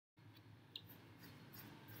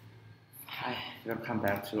welcome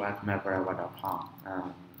back to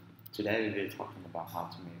AtMapRawa.com. Today we will be talking about how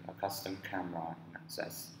to make a custom camera in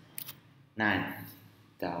Access 9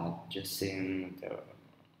 without using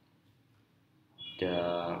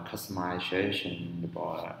the customization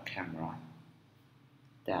for a camera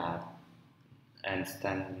that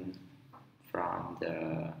instant from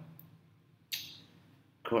the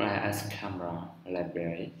iOS camera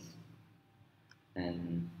libraries.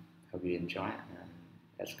 And hope you enjoy.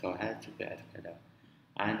 Let's go ahead to get together.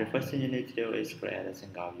 And the first thing you need to do is create a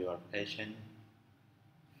single view application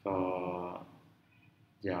for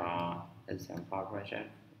your example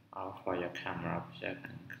project or for your camera project,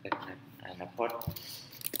 and click and import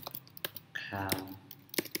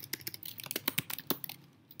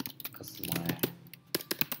customize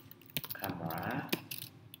camera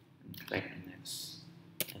and click next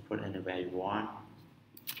and put anywhere you want.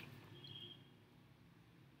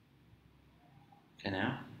 Okay,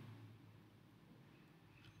 now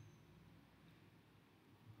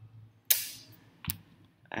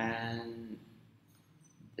and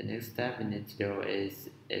the next step we need to do is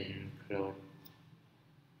include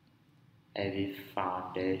a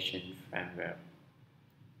foundation firmware.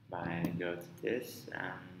 By go to this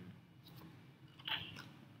and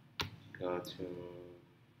go to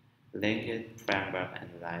linked firmware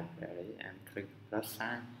and library and click the plus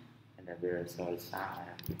sign and the result sign,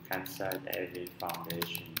 and you can search every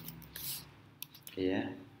foundation here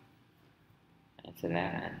and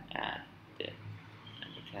select and add it,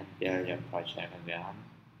 and you can build your project again.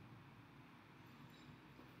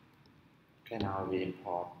 Okay, now we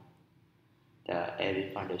import the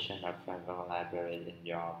AV foundation or firmware library in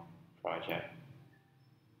your project.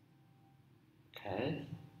 Okay.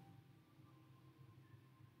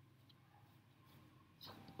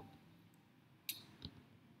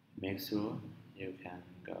 Make sure you can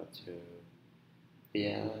go to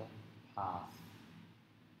build path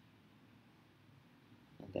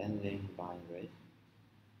and then link binary.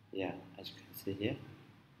 Yeah, as you can see here,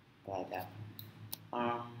 like that.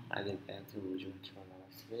 I did that to controller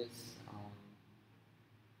space.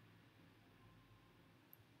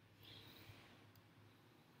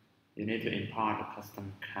 You need to import a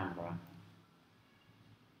custom camera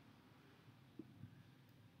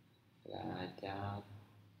like that.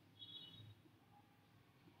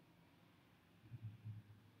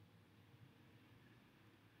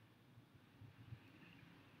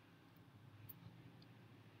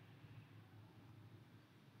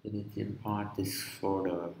 You need to import this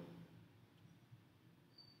folder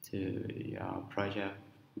to your project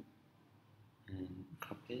and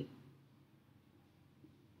copy.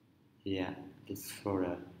 Yeah, this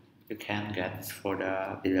folder. You can get this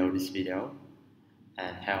folder below this video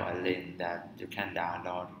and have a link that you can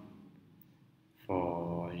download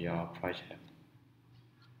for your project.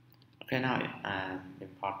 Okay, now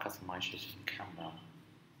import customization camera.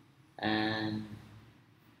 And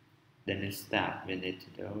the next step we need to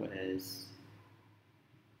do is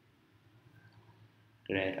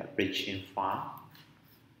create a bridging file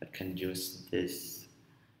that can use this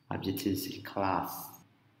Objective-C class.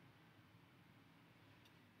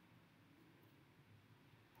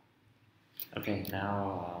 Okay,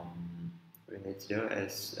 now we need to do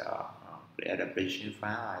is create a bridging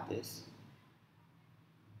file like this.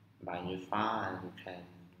 By new file, and you can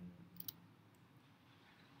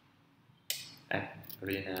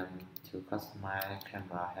rename to customize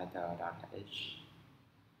camera header.h,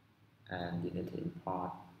 and you need to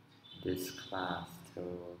import this class to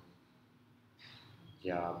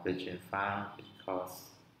your bridging file because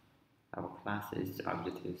our class is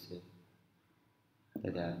Objective-C.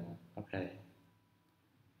 Okay,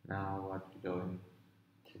 now what we're going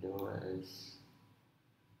to do is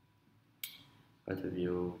go to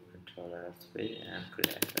view controller space and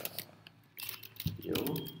create a view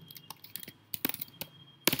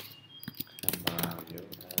camera view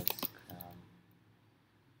as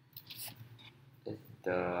it's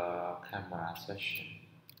the camera session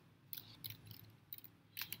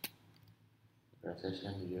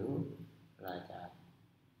rotation view like that.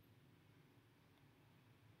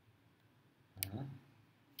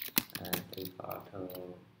 And default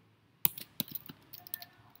auto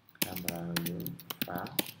camera view from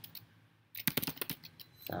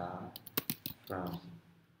start from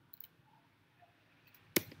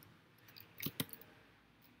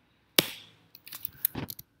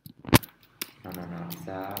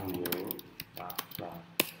start view from,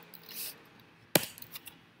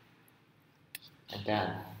 and then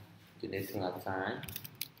you need to assign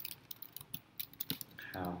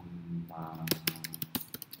camera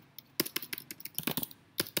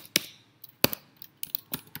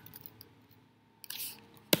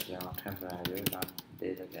your camera will not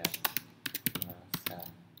data get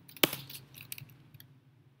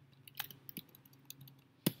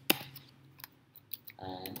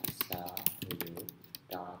and so you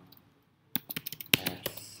dot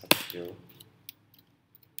execute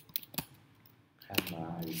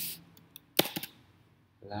camera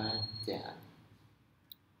like that.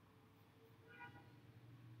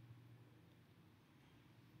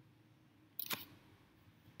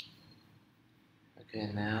 Okay,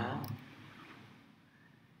 now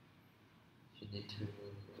you need to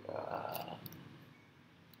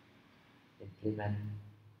implement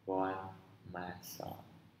one method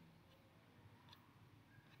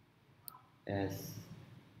as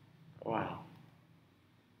right.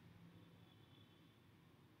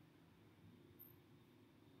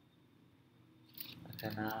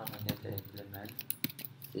 Okay, now we need to implement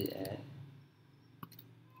CA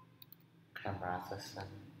camera section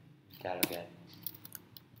delegate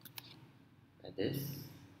like this.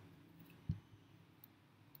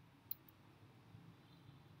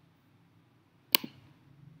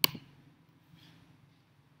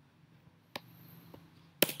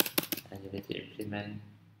 And you need to implement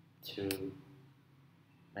two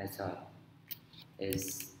method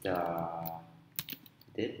is the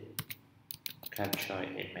did capture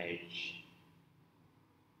image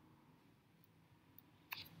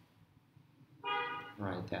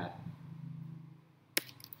like that.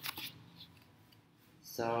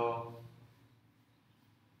 So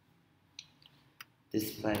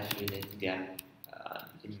this place you need to get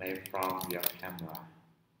image from your camera.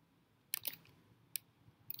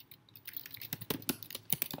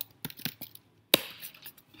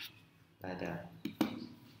 Like that.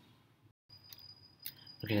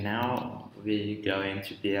 Okay, now we're going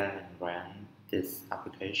to build and run this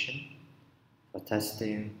application for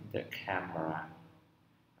testing the camera.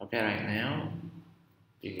 Okay, right now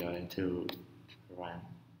we're going to run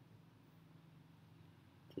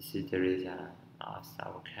to see there is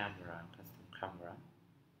our camera, custom camera,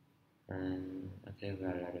 and okay, we're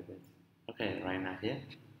a little bit. Okay, right now here,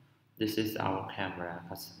 this is our camera,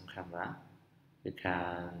 custom camera. We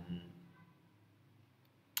can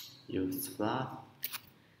use plot.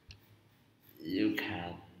 You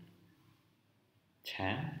can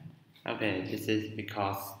change. Okay, this is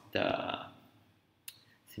because the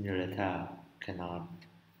simulator cannot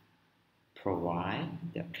provide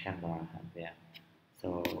the camera hardware,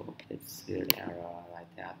 so it's still error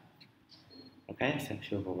like that. Okay, thank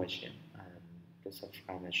you for watching and please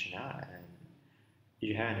subscribe my channel, and if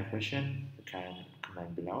you have any question you can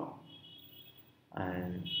comment below,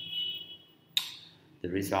 and the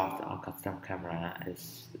result of custom camera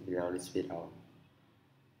is below this video,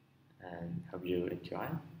 and hope you enjoy,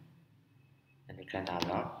 and you can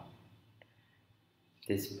download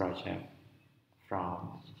this project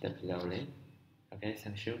from the below link. Okay,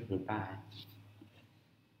 thank you, goodbye.